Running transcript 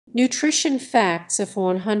Nutrition facts of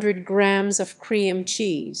 100 grams of cream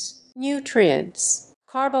cheese. Nutrients.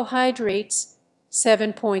 Carbohydrates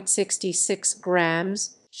 7.66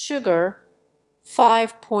 grams. Sugar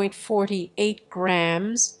 5.48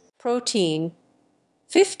 grams. Protein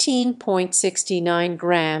 15.69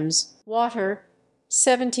 grams. Water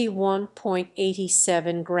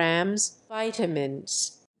 71.87 grams.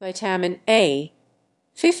 Vitamins. Vitamin A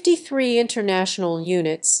 53 international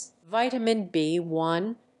units. Vitamin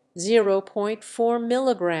B1 0.4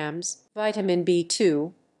 milligrams. Vitamin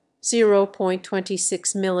B2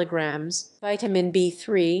 0.26 milligrams. Vitamin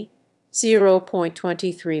B3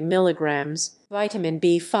 0.23 milligrams. Vitamin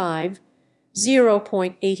B5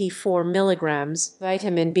 0.84 milligrams.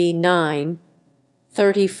 Vitamin B9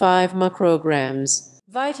 35 micrograms.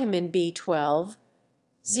 Vitamin B12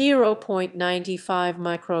 0.95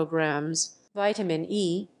 micrograms. Vitamin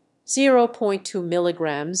E 0.2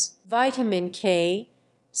 milligrams. Vitamin K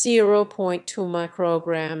 0.2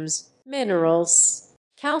 micrograms. Minerals.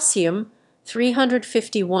 Calcium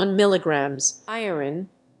 351 milligrams. Iron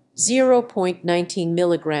 0.19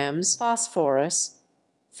 milligrams. Phosphorus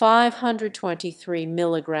 523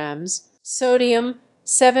 milligrams. Sodium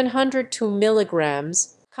 702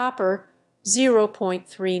 milligrams. Copper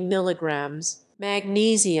 0.3 milligrams.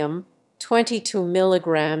 Magnesium 22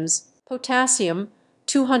 milligrams. Potassium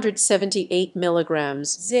 278 milligrams.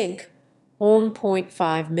 Zinc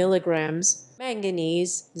 1.5 milligrams.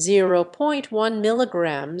 Manganese 0.1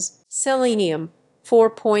 milligrams. Selenium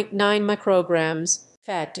 4.9 micrograms.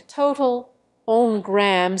 Fat total 1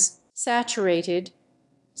 grams. Saturated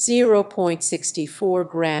 0.64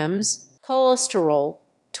 grams. Cholesterol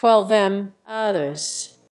 12 m.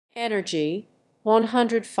 Others. Energy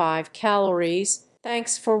 105 calories.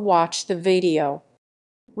 Thanks for watching the video.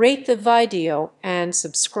 Rate the video and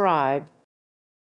subscribe.